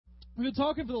We've been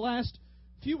talking for the last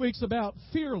few weeks about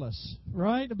fearless,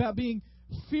 right? About being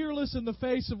fearless in the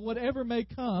face of whatever may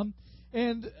come.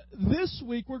 And this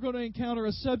week we're going to encounter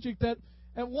a subject that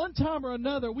at one time or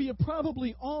another we have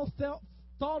probably all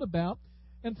thought about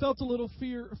and felt a little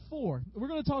fear for. We're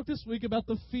going to talk this week about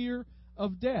the fear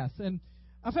of death. And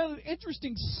I found an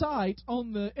interesting site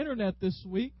on the internet this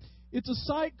week. It's a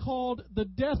site called the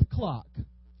Death Clock.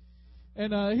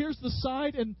 And here's the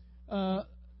site, and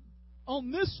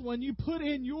on this one, you put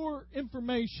in your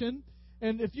information,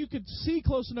 and if you could see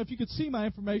close enough, you could see my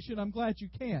information. I'm glad you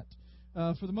can't,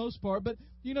 for the most part. But,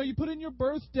 you know, you put in your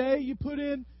birthday, you put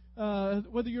in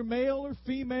whether you're male or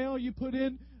female, you put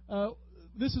in,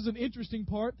 this is an interesting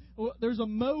part. Well, there's a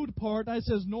mode part, it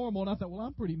says normal, and I thought, well,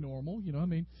 I'm pretty normal, you know what I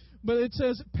mean? But it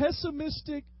says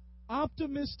pessimistic,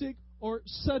 optimistic, or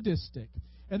sadistic.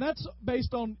 And that's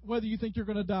based on whether you think you're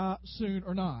going to die soon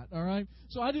or not, all right?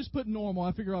 So I just put normal.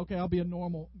 I figure, okay, I'll be a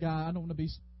normal guy. I don't want to be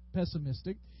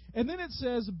pessimistic. And then it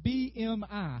says BMI.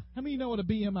 How many of you know what a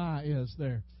BMI is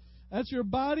there? That's your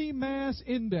body mass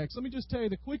index. Let me just tell you,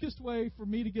 the quickest way for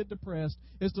me to get depressed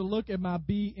is to look at my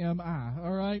BMI,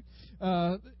 all right?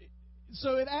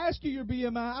 So it asks you your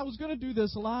BMI. I was going to do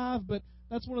this live, but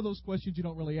that's one of those questions you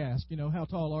don't really ask. You know, how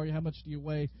tall are you? How much do you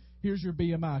weigh? Here's your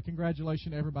BMI.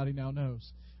 Congratulations, everybody now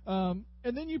knows.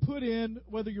 And then you put in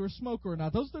whether you're a smoker or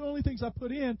not. Those are the only things I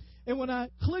put in. And when I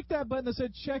clicked that button that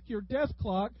said check your death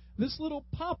clock, this little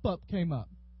pop-up came up.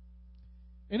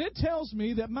 And it tells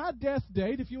me that my death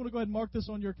date, if you want to go ahead and mark this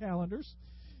on your calendars,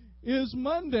 is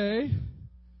Monday,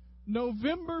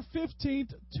 November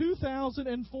 15th,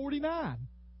 2049.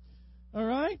 All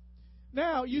right?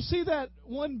 Now, you see that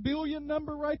 1 billion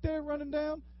number right there running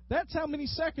down? That's how many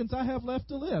seconds I have left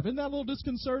to live. Isn't that a little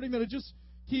disconcerting that it just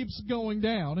keeps going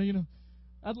down? You know,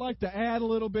 I'd like to add a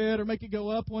little bit or make it go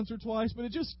up once or twice, but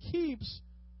it just keeps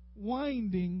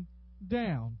winding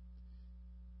down.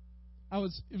 It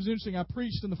was interesting. I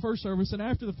preached in the first service, and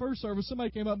after the first service,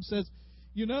 somebody came up and says,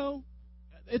 you know,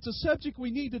 it's a subject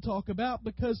we need to talk about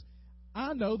because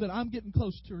I know that I'm getting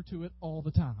closer to it all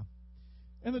the time.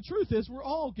 And the truth is, we're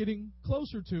all getting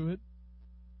closer to it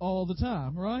all the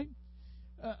time, right?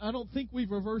 I don't think we've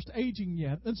reversed aging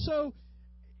yet. And so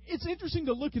it's interesting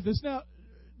to look at this. Now,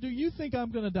 do you think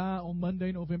I'm going to die on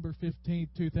Monday, November 15th,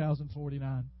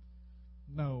 2049?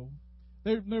 No.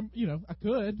 You know, I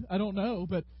could. I don't know.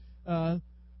 But,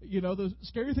 you know, the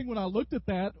scary thing when I looked at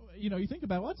that, you know, you think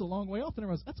about, well, that's a long way off. And I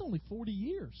realized, that's only 40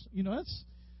 years. You know, that's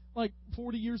like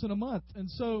 40 years in a month. And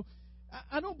so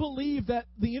I don't believe that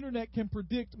the Internet can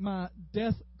predict my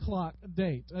death clock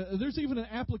date. There's even an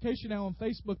application now on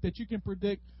Facebook that you can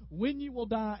predict when you will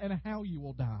die and how you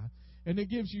will die. And it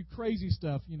gives you crazy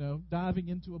stuff, you know, diving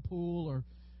into a pool or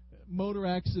motor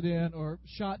accident or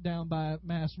shot down by a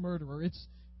mass murderer. It's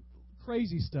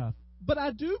crazy stuff. But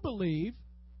I do believe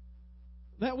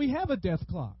that we have a death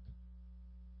clock.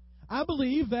 I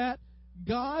believe that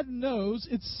God knows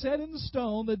it's set in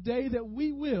stone the day that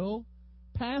we will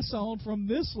pass on from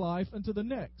this life into the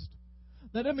next.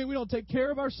 That doesn't mean we don't take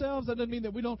care of ourselves. That doesn't mean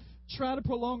that we don't try to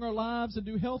prolong our lives and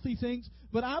do healthy things.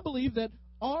 But I believe that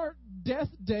our death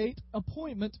date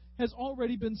appointment has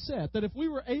already been set. That if we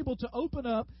were able to open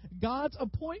up God's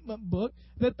appointment book,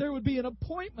 that there would be an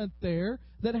appointment there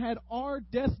that had our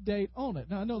death date on it.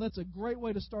 Now, I know that's a great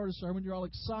way to start a sermon. You're all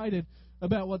excited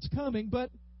about what's coming,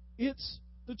 but it's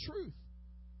the truth.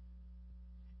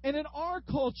 And in our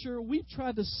culture, we've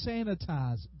tried to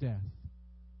sanitize death.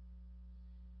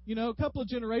 You know, a couple of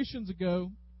generations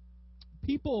ago,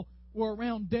 people were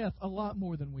around death a lot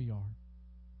more than we are.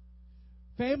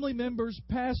 Family members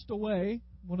passed away,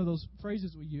 one of those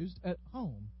phrases we used, at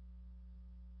home.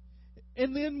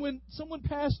 And then when someone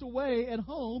passed away at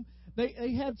home,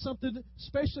 they had something,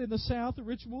 especially in the South, a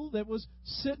ritual that was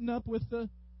sitting up with the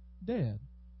dead.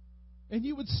 And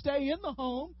you would stay in the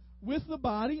home with the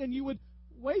body, and you would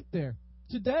wait there.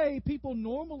 Today, people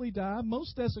normally die.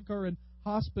 Most deaths occur in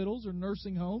hospitals or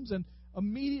nursing homes, and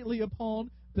immediately upon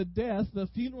the death, the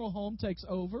funeral home takes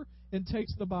over and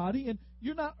takes the body, and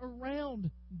you're not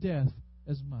around death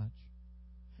as much.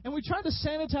 And we try to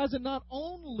sanitize it not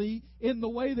only in the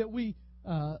way that we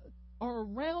are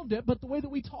around it, but the way that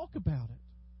we talk about it.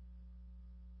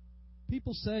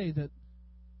 People say that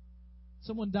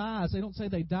someone dies. They don't say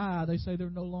they die. They say they're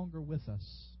no longer with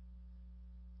us.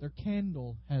 Their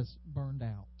candle has burned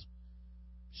out.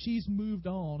 She's moved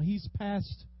on. He's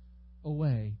passed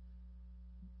away.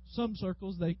 Some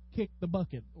circles, they kick the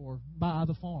bucket or buy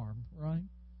the farm, right?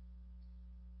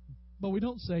 But we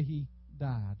don't say he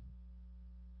died.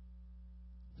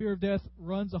 Fear of death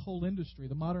runs a whole industry.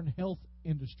 The modern health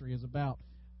industry is about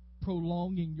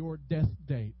prolonging your death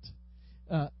date.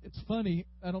 It's funny.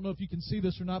 I don't know if you can see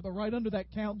this or not, but right under that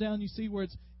countdown, you see where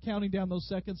it's counting down those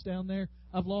seconds down there?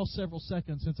 I've lost several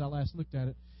seconds since I last looked at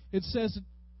it. It says,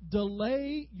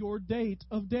 delay your date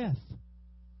of death.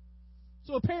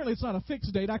 So apparently it's not a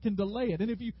fixed date. I can delay it. And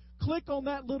if you click on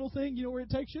that little thing, you know where it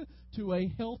takes you? To a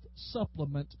health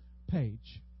supplement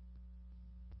page.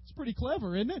 It's pretty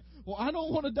clever, isn't it? Well, I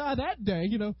don't want to die that day.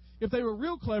 You know, if they were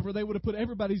real clever, they would have put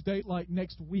everybody's date like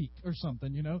next week or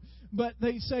something, you know. But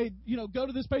they say, you know, go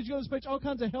to this page, all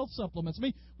kinds of health supplements. I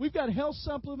mean, we've got health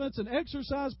supplements and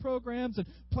exercise programs and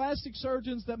plastic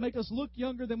surgeons that make us look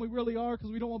younger than we really are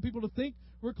because we don't want people to think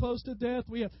we're close to death.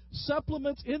 We have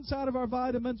supplements inside of our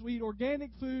vitamins. We eat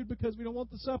organic food because we don't want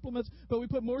the supplements, but we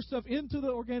put more stuff into the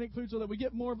organic food so that we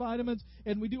get more vitamins.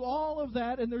 And we do all of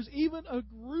that. And there's even a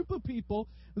group of people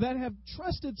that have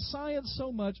trusted science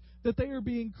so much that they are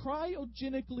being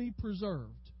cryogenically preserved.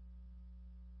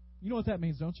 You know what that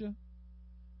means, don't you?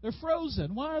 They're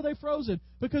frozen. Why are they frozen?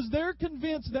 Because they're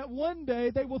convinced that one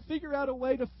day they will figure out a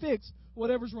way to fix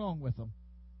whatever's wrong with them.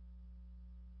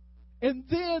 And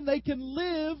then they can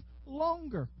live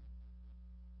longer.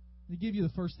 To give you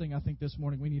the first thing I think this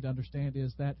morning we need to understand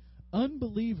is that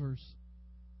unbelievers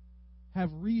have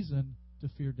reason to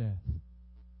fear death.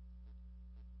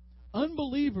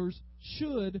 Unbelievers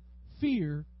should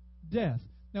fear death.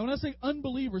 Now, when I say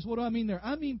unbelievers, what do I mean there?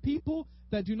 I mean people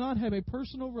that do not have a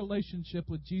personal relationship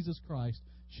with Jesus Christ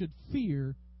should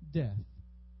fear death.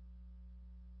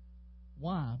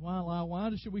 Why?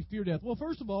 Why should we fear death? Well,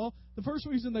 first of all, the first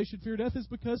reason they should fear death is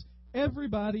because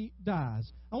everybody dies.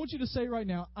 I want you to say right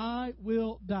now, I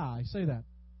will die. Say that.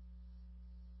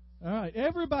 All right,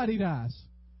 everybody dies.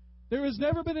 There has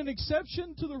never been an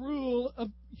exception to the rule of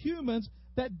humans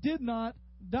that did not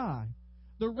die.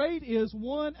 The rate is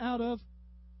 1 out of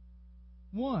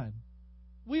 1.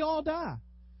 We all die.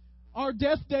 Our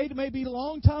death date may be a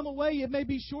long time away. It may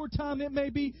be short time. It may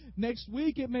be next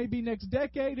week. It may be next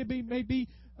decade. It may be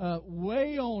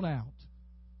way on out.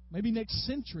 Maybe next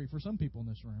century for some people in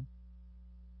this room.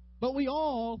 But we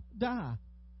all die.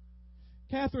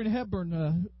 Katharine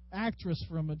Hepburn, actress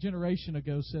from a generation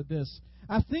ago, said this: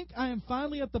 I think I am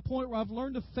finally at the point where I've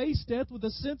learned to face death with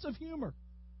a sense of humor.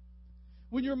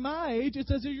 When you're my age,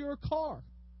 it's as if you're a car.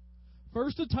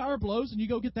 First a tire blows and you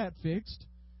go get that fixed.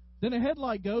 Then a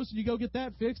headlight goes and you go get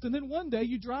that fixed. And then one day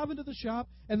you drive into the shop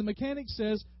and the mechanic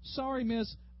says, sorry,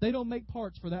 miss, they don't make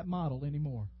parts for that model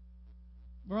anymore.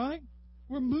 Right?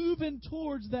 We're moving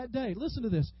towards that day. Listen to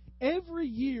this. Every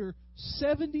year,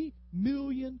 70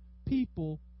 million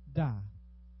people die.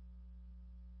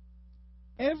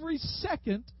 Every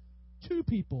second, 2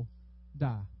 people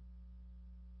die.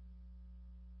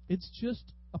 It's just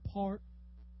a part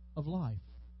of life.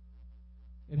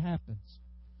 It happens.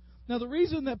 Now, the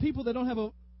reason that people that don't have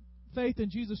a faith in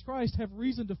Jesus Christ have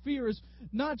reason to fear is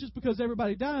not just because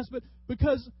everybody dies, but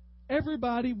because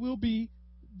everybody will be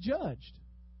judged.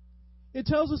 It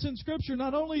tells us in Scripture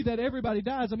not only that everybody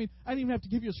dies. I mean, I didn't even have to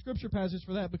give you a Scripture passage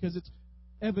for that because it's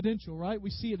evidential, right? We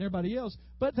see it in everybody else.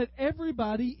 But that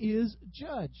everybody is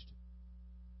judged.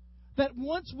 That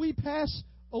once we pass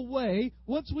away,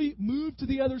 once we move to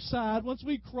the other side, once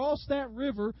we cross that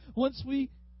river, once we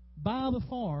buy the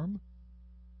farm,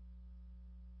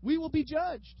 we will be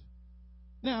judged.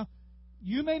 Now,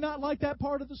 you may not like that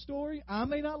part of the story. I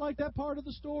may not like that part of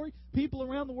the story. People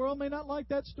around the world may not like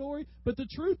that story. But the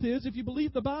truth is, if you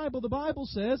believe the Bible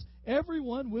says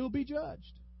everyone will be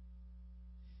judged.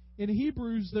 In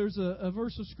Hebrews, there's a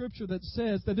verse of Scripture that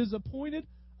says that it is appointed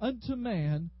unto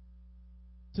man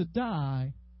to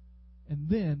die and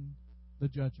then the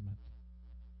judgment.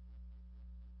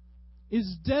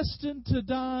 Is destined to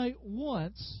die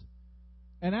once,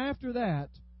 and after that,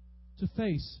 to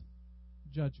face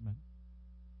judgment.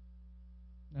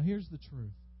 Now here's the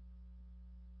truth.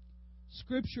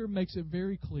 Scripture makes it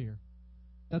very clear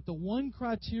that the one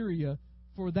criteria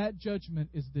for that judgment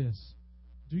is this: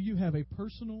 do you have a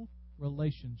personal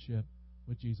relationship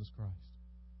with Jesus Christ?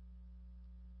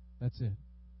 That's it.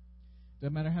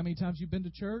 Doesn't matter how many times you've been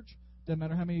to church. Doesn't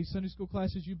matter how many Sunday school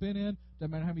classes you've been in.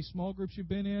 Doesn't matter how many small groups you've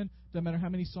been in. Doesn't matter how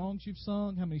many songs you've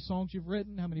sung, how many songs you've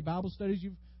written, how many Bible studies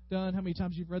you've done, how many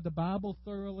times you've read the Bible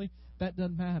thoroughly. That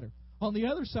doesn't matter. On the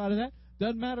other side of that,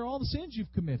 doesn't matter all the sins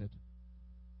you've committed.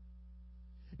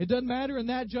 It doesn't matter in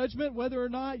that judgment whether or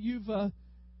not you've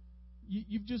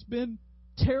just been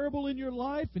terrible in your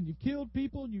life and you've killed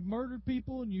people and you've murdered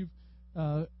people and you've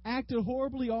acted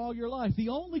horribly all your life. The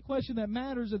only question that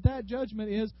matters at that judgment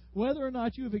is whether or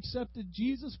not you have accepted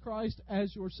Jesus Christ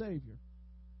as your Savior.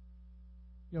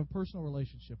 You have a personal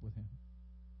relationship with Him.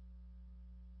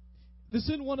 This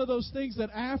isn't one of those things that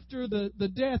after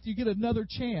the death you get another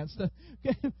chance.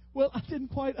 Well, I didn't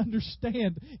quite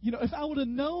understand. If I would have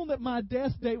known that my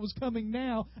death date was coming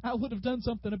now, I would have done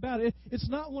something about it. It's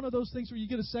not one of those things where you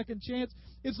get a second chance.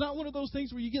 It's not one of those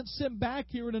things where you get sent back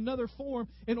here in another form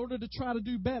in order to try to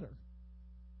do better.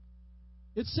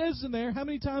 It says in there, how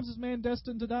many times is man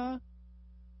destined to die?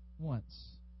 Once.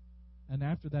 And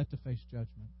after that to face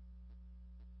judgment.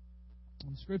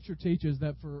 And Scripture teaches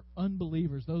that for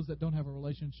unbelievers, those that don't have a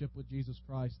relationship with Jesus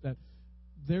Christ, that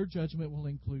their judgment will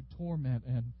include torment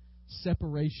and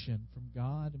separation from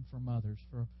God and from others,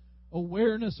 for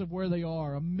awareness of where they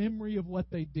are, a memory of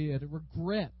what they did, a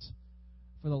regret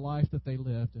for the life that they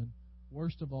lived, and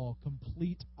worst of all,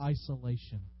 complete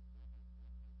isolation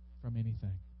from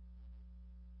anything.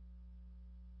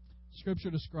 Scripture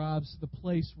describes the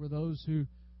place where those who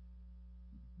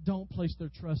don't place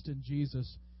their trust in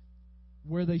Jesus,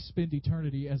 where they spend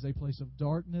eternity, as a place of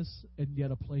darkness and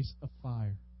yet a place of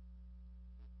fire.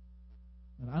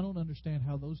 And I don't understand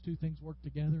how those two things work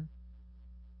together,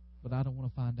 but I don't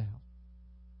want to find out.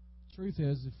 The truth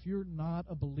is, if you're not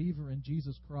a believer in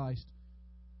Jesus Christ,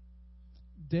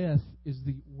 death is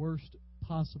the worst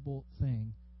possible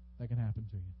thing that can happen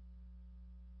to you.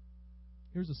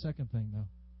 Here's the second thing, though.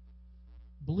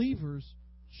 Believers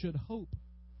should hope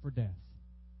for death.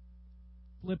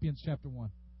 Philippians chapter 1.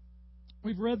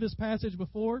 We've read this passage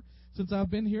before since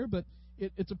I've been here, but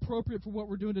it's appropriate for what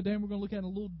we're doing today, and we're going to look at it in a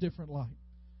little different light.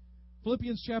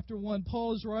 Philippians chapter 1,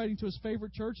 Paul is writing to his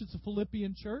favorite church. It's the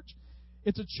Philippian church.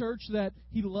 It's a church that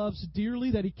he loves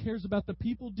dearly, that he cares about the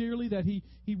people dearly, that he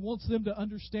wants them to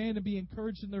understand and be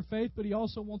encouraged in their faith, but he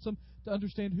also wants them to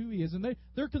understand who he is. And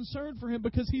they're concerned for him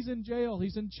because he's in jail,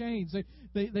 he's in chains.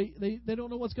 They don't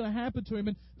know what's going to happen to him.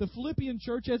 And the Philippian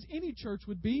church, as any church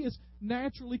would be, is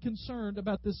naturally concerned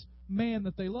about this man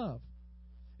that they love.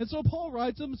 And so Paul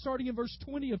writes them, starting in verse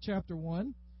 20 of chapter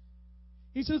 1.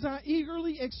 He says, I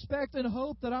eagerly expect and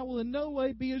hope that I will in no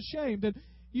way be ashamed. And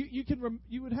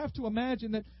you would have to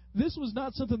imagine that this was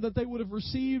not something that they would have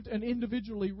received and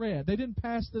individually read. They didn't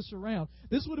pass this around.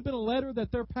 This would have been a letter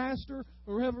that their pastor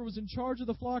or whoever was in charge of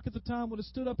the flock at the time would have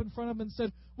stood up in front of them and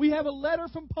said, we have a letter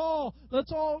from Paul.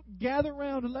 Let's all gather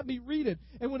around and let me read it.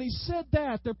 And when he said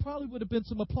that, there probably would have been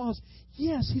some applause.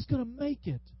 Yes, he's going to make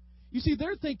it. You see,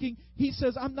 they're thinking, he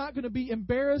says, I'm not going to be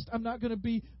embarrassed. I'm not going to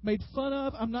be made fun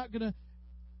of. I'm not going to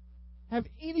have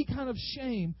any kind of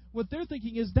shame. What they're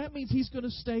thinking is that means he's going to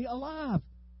stay alive.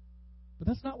 But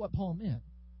that's not what Paul meant.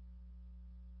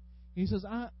 He says,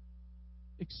 I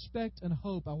expect and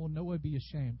hope I will no way be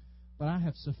ashamed, but I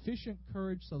have sufficient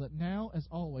courage so that now, as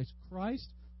always, Christ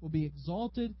will be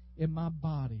exalted in my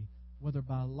body, whether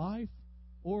by life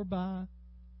or by,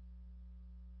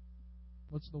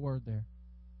 what's the word there?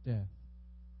 Death.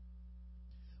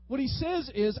 What he says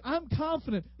is, I'm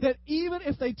confident that even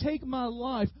if they take my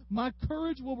life, my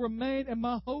courage will remain and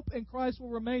my hope in Christ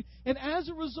will remain. And as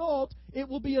a result, it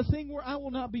will be a thing where I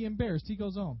will not be embarrassed. He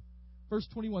goes on. Verse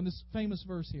 21, this famous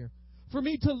verse here. For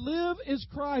me to live is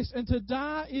Christ and to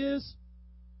die is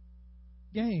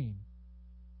gain.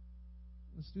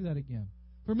 Let's do that again.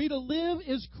 For me to live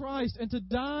is Christ and to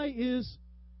die is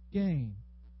gain.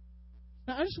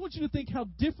 Now, I just want you to think how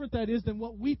different that is than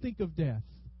what we think of death.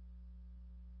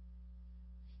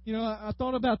 You know, I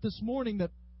thought about this morning that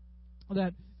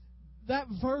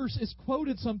verse is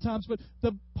quoted sometimes, but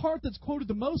the part that's quoted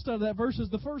the most out of that verse is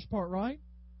the first part, right?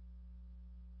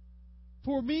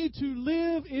 For me to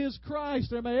live is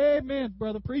Christ. Amen,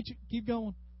 brother. Preach it. Keep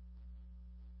going.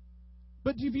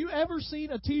 But have you ever seen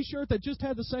a T-shirt that just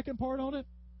had the second part on it?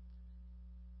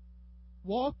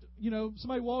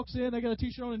 Somebody walks in, they got a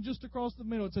T-shirt on, and just across the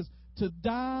middle it says, to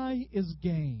die is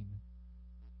gain.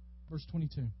 Verse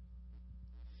 22.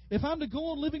 If I'm to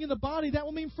go on living in the body, that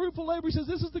will mean fruitful labor. He says,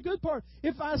 this is the good part.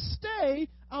 If I stay,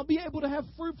 I'll be able to have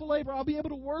fruitful labor. I'll be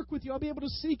able to work with you. I'll be able to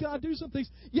see God do some things.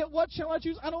 Yet what shall I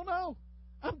choose? I don't know.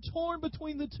 I'm torn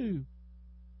between the two.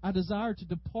 I desire to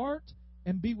depart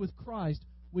and be with Christ,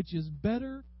 which is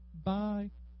better by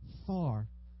far.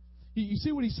 You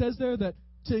see what he says there? That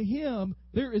to him,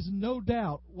 there is no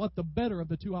doubt what the better of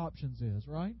the two options is,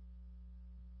 right?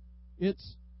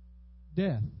 It's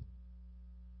death.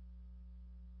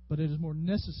 But it is more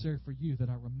necessary for you that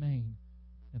I remain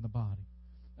in the body.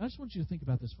 I just want you to think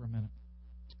about this for a minute.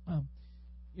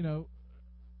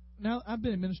 Now I've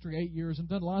been in ministry 8 years and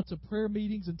done lots of prayer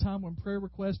meetings and time when prayer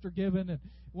requests are given. And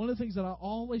one of the things that I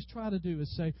always try to do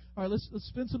is say, all right, let's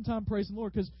spend some time praising the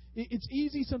Lord, because it's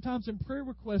easy sometimes in prayer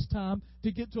request time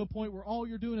to get to a point where all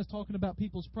you're doing is talking about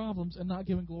people's problems and not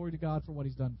giving glory to God for what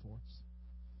He's done for us.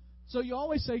 So you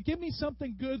always say, give me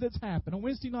something good that's happened. On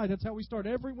Wednesday night, that's how we start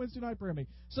every Wednesday night prayer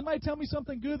meeting. Somebody tell me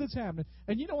something good that's happening.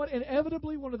 And you know what?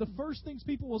 Inevitably, one of the first things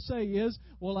people will say is,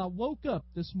 well, I woke up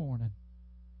this morning.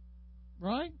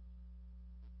 Right?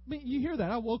 I mean, you hear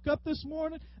that. I woke up this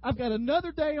morning. I've got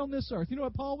another day on this earth. You know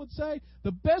what Paul would say?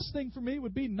 The best thing for me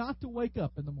would be not to wake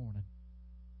up in the morning.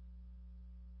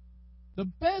 The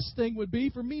best thing would be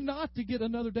for me not to get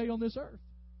another day on this earth.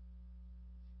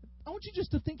 I want you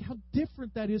just to think how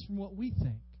different that is from what we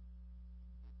think.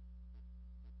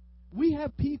 We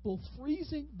have people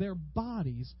freezing their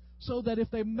bodies so that if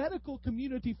the medical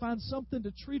community finds something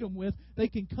to treat them with, they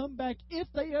can come back if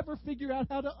they ever figure out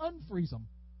how to unfreeze them.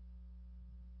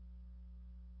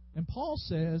 And Paul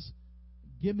says,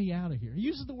 get me out of here. He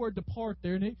uses the word depart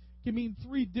there, and it can mean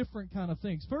three different kind of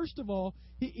things. First of all,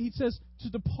 he says to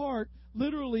depart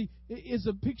literally is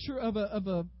a picture of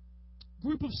a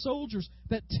group of soldiers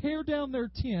that tear down their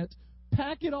tent,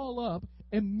 pack it all up,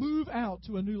 and move out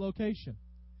to a new location.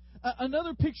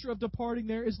 Another picture of departing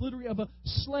there is literally of a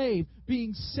slave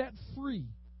being set free.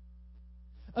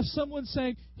 Of someone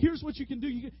saying, here's what you can do.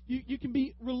 You can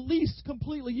be released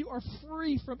completely. You are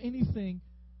free from anything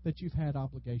that you've had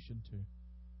obligation to.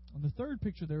 And the third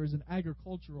picture there is an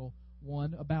agricultural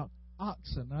one about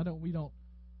oxen. We don't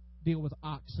deal with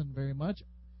oxen very much,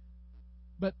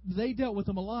 but they dealt with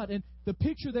them a lot. And the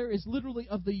picture there is literally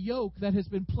of the yoke that has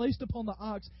been placed upon the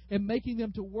ox and making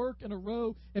them to work in a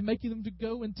row and making them to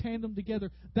go in tandem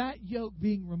together. That yoke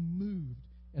being removed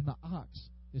and the ox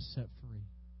is set free.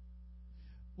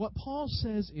 What Paul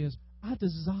says is, I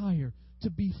desire to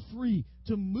be free,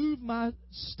 to move my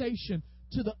station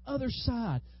to the other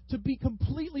side, to be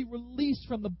completely released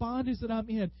from the bondage that I'm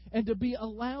in, and to be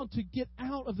allowed to get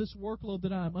out of this workload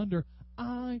that I'm under.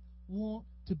 I want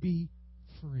to be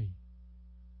free.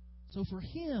 So for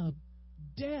him,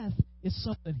 death is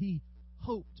something he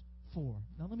hoped for.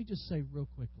 Now let me just say real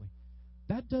quickly,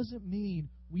 that doesn't mean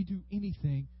we do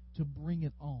anything to bring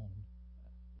it on.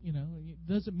 You know, it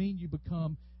doesn't mean you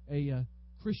become a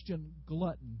Christian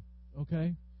glutton,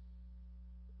 okay?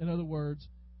 In other words,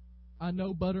 I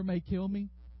know butter may kill me,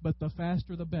 but the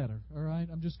faster the better, all right?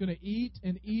 I'm just going to eat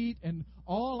and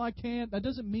all I can. That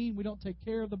doesn't mean we don't take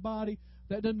care of the body.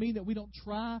 That doesn't mean that we don't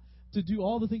try to do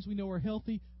all the things we know are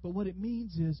healthy. But what it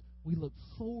means is we look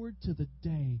forward to the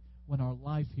day when our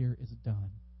life here is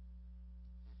done.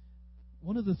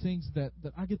 One of the things that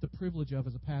I get the privilege of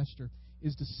as a pastor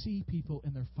is to see people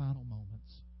in their final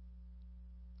moments.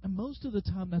 And most of the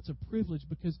time that's a privilege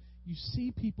because you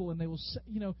see people and they will say,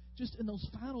 just in those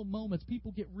final moments,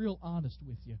 people get real honest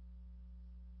with you.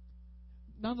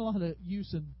 Not a lot of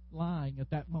use in lying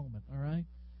at that moment, all right?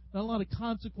 Not a lot of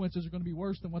consequences are going to be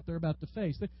worse than what they're about to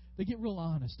face. They get real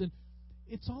honest. And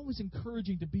it's always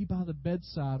encouraging to be by the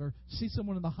bedside or see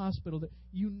someone in the hospital that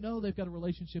you know they've got a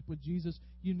relationship with Jesus,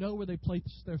 you know where they place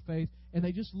their faith, and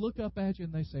they just look up at you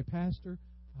and they say, Pastor,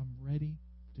 I'm ready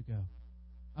to go.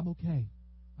 I'm okay.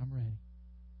 I'm ready.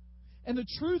 And the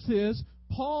truth is,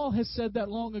 Paul has said that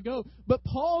long ago, but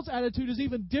Paul's attitude is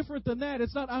even different than that.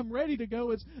 It's not, I'm ready to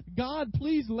go. It's, God,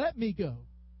 please let me go.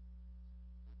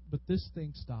 But this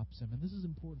thing stops him, and this is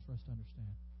important for us to understand.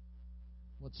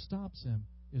 What stops him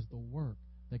is the work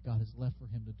that God has left for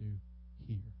him to do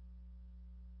here.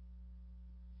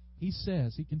 He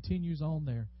says, he continues on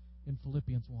there in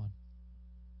Philippians 1.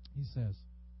 He says,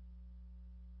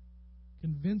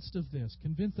 convinced of this,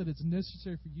 convinced that it's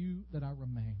necessary for you that I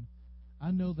remain. I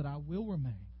know that I will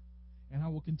remain, and I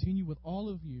will continue with all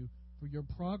of you for your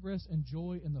progress and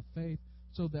joy in the faith,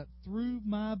 so that through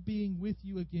my being with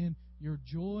you again, your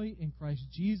joy in Christ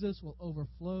Jesus will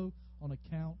overflow on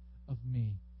account of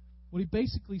me. What he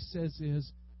basically says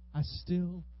is, I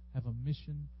still have a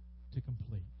mission to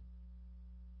complete.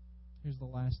 Here's the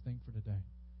last thing for today.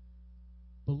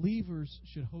 Believers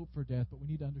should hope for death, but we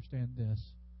need to understand this,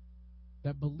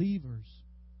 that believers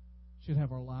should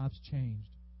have our lives changed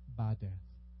by death.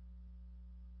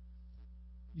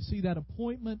 You see, that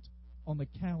appointment on the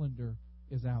calendar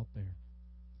is out there.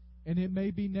 And it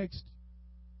may be next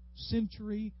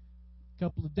century,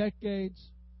 couple of decades,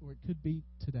 or it could be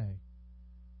today.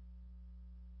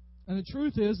 And the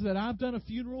truth is that I've done a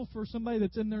funeral for somebody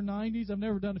that's in their 90s. I've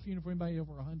never done a funeral for anybody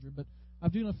over 100, but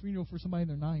I've done a funeral for somebody in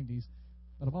their 90s.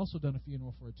 But I've also done a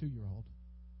funeral for a 2-year-old.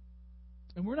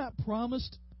 And we're not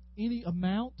promised any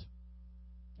amount.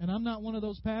 And I'm not one of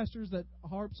those pastors that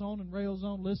harps on and rails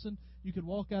on. Listen, you could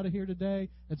walk out of here today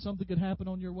and something could happen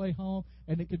on your way home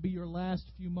and it could be your last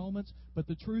few moments. But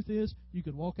the truth is, you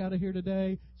could walk out of here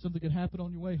today, something could happen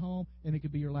on your way home, and it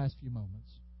could be your last few moments.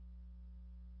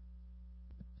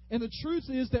 And the truth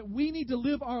is that we need to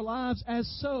live our lives as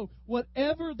so.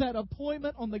 Whatever that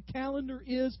appointment on the calendar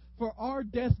is for our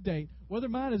death date, whether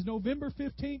mine is November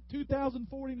 15th,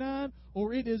 2049,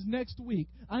 or it is next week,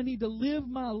 I need to live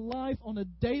my life on a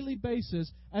daily basis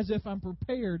as if I'm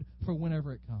prepared for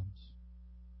whenever it comes.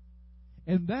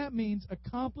 And that means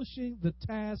accomplishing the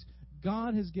task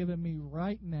God has given me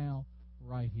right now,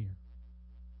 right here.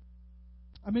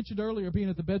 I mentioned earlier being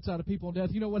at the bedside of people in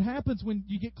death. You know, what happens when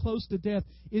you get close to death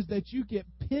is that you get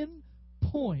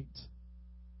pinpoint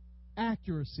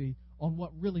accuracy on what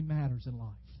really matters in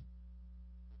life.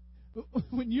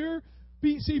 When you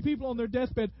see people on their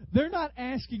deathbed, they're not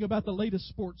asking about the latest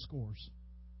sports scores.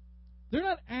 They're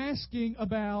not asking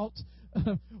about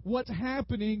what's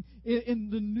happening in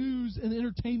the news and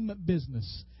entertainment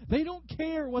business. They don't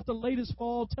care what the latest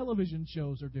fall television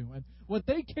shows are doing. What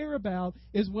they care about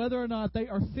is whether or not they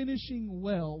are finishing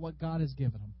well what God has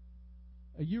given them.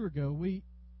 A year ago,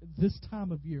 this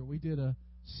time of year, we did a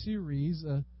series,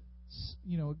 a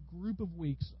group of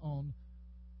weeks on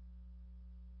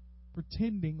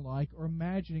pretending like or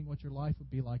imagining what your life would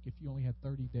be like if you only had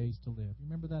 30 days to live. You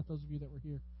remember that, those of you that were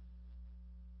here?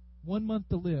 1 month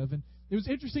to live. And it was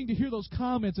interesting to hear those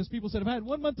comments as people said, if I had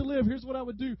 1 month to live, here's what I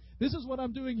would do. This is what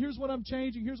I'm doing. Here's what I'm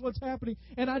changing. Here's what's happening.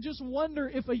 And I just wonder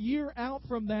if a year out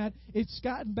from that, it's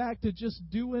gotten back to just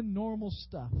doing normal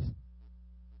stuff.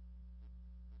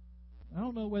 I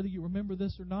don't know whether you remember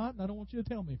this or not, and I don't want you to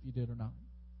tell me if you did or not.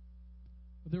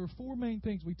 But there were 4 main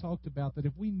things we talked about that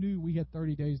if we knew we had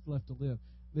 30 days left to live,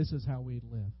 this is how we'd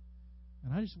live.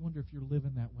 And I just wonder if you're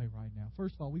living that way right now.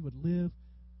 First of all, we would live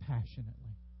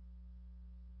passionately.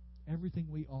 Everything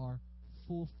we are,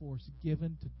 full force,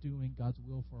 given to doing God's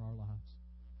will for our lives.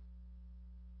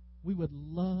 We would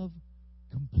love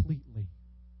completely.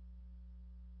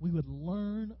 We would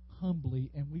learn humbly,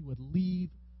 and we would leave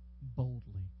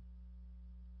boldly.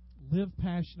 Live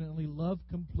passionately, love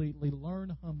completely,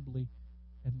 learn humbly,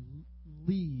 and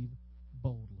leave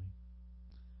boldly.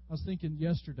 I was thinking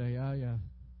yesterday,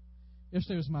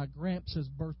 yesterday was my Gramps'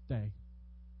 birthday.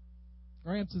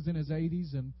 Gramps is in his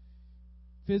 80s, and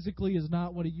physically is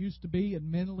not what he used to be,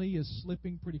 and mentally is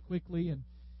slipping pretty quickly. And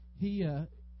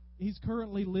he's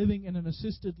currently living in an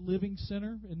assisted living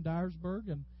center in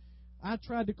Dyersburg. And I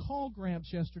tried to call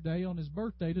Gramps yesterday on his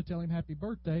birthday to tell him happy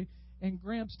birthday, and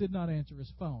Gramps did not answer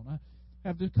his phone. I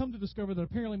have come to discover that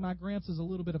apparently my Gramps is a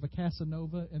little bit of a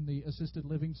Casanova in the assisted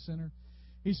living center.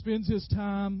 He spends his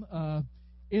time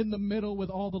in the middle with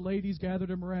all the ladies gathered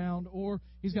him around, or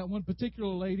he's got one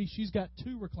particular lady, she's got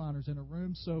 2 recliners in her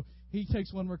room, so he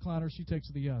takes one recliner, she takes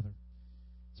the other.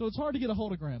 So it's hard to get a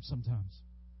hold of Gramps sometimes.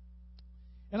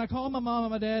 And I called my mom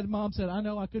and my dad, and Mom said, I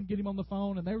know I couldn't get him on the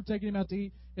phone, and they were taking him out to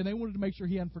eat, and they wanted to make sure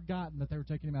he hadn't forgotten that they were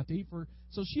taking him out to eat.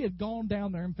 So she had gone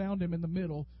down there and found him in the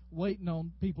middle, waiting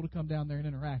on people to come down there and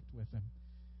interact with him.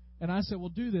 And I said, well,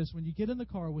 do this. When you get in the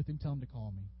car with him, tell him to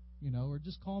call me, or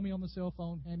just call me on the cell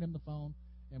phone, hand him the phone,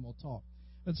 and we'll talk.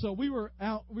 And so we were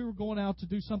going out to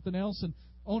do something else, and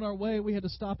on our way we had to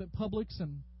stop at Publix,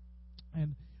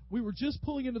 and we were just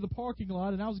pulling into the parking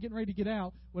lot, and I was getting ready to get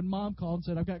out when Mom called and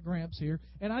said, I've got Gramps here.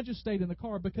 And I just stayed in the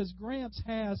car because Gramps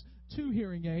has 2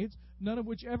 hearing aids, none of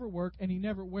which ever work, and he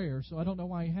never wears, so I don't know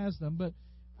why he has them. But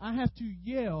I have to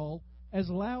yell as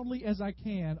loudly as I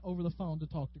can over the phone to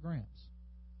talk to Gramps.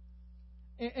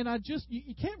 And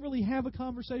you can't really have a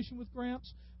conversation with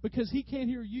Gramps because he can't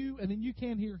hear you, and then you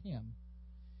can't hear him.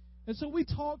 And so we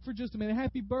talked for just a minute.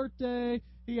 Happy birthday.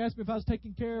 He asked me if I was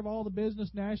taking care of all the business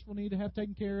Nashville needed to have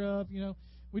taken care of.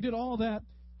 We did all that.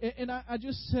 And I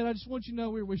just said, I just want you to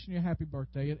know we were wishing you a happy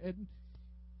birthday. And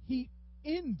he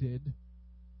ended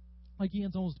like he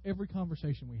ends almost every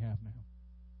conversation we have now.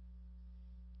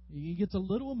 He gets a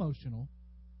little emotional.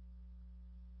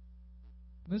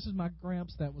 This is my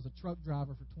Gramps that was a truck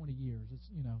driver for 20 years.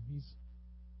 He's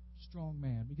a strong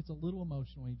man. He gets a little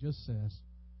emotional. He just says,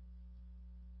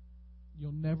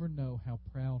 you'll never know how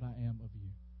proud I am of you.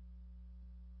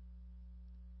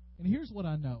 And here's what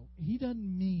I know. He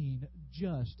doesn't mean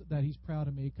just that he's proud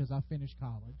of me because I finished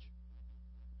college.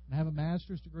 I have a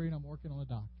master's degree and I'm working on a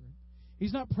doctorate.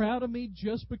 He's not proud of me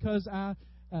just because I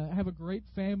have a great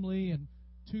family and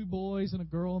 2 boys and a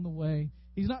girl on the way.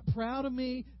 He's not proud of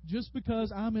me just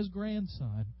because I'm his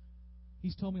grandson.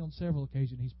 He's told me on several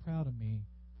occasions he's proud of me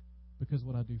because of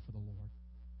what I do for the Lord.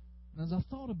 And as I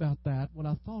thought about that, what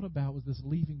I thought about was this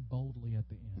leaving boldly at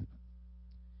the end.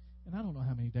 And I don't know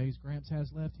how many days Gramps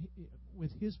has left.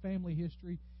 With his family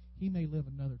history, he may live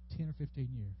another 10 or 15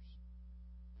 years.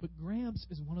 But Gramps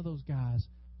is one of those guys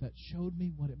that showed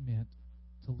me what it meant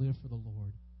to live for the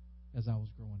Lord as I was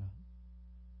growing up.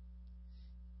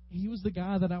 he was the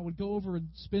guy that I would go over and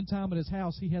spend time at his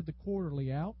house. He had the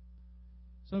quarterly out.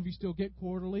 Some of you still get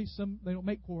quarterly. They don't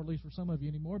make quarterlies for some of you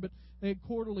anymore, but they had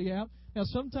quarterly out. Now,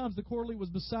 sometimes the quarterly was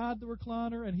beside the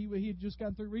recliner, and he had just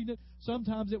gotten through reading it.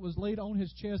 Sometimes it was laid on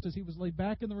his chest as he was laid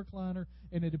back in the recliner,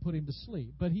 and it had put him to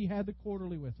sleep. But he had the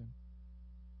quarterly with him.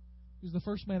 He was the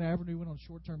first man I ever knew who went on a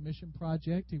short-term mission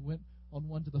project. He went on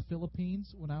one to the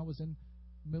Philippines when I was in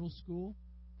middle school.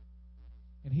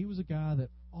 And he was a guy that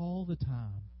all the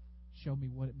time showed me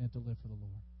what it meant to live for the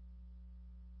Lord.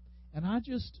 And I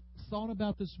just thought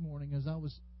about this morning as I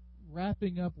was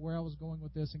wrapping up where I was going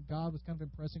with this, and God was kind of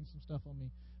impressing some stuff on me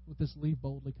with this leave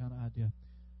boldly kind of idea.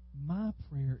 My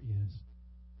prayer is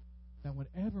that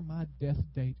whenever my death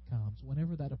date comes,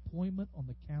 whenever that appointment on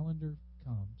the calendar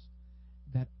comes,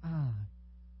 that I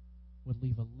would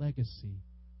leave a legacy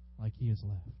like He has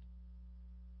left.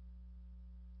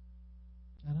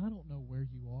 And I don't know where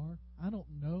you are. I don't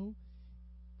know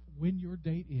when your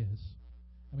date is.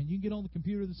 I mean, you can get on the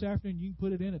computer this afternoon, you can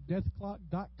put it in at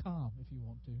deathclock.com if you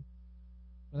want to.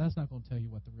 But that's not going to tell you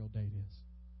what the real date is.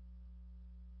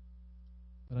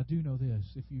 But I do know this.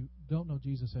 If you don't know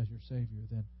Jesus as your Savior,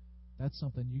 then that's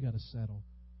something you got to settle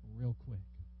real quick.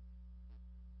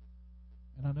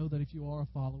 And I know that if you are a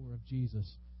follower of Jesus,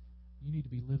 you need to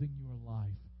be living your life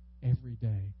every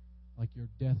day like your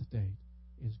death date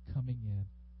is coming in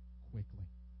quickly.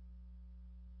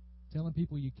 Telling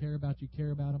people you care about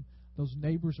them. Those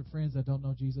neighbors or friends that don't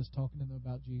know Jesus, talking to them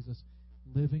about Jesus.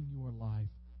 Living your life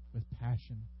with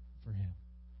passion for Him.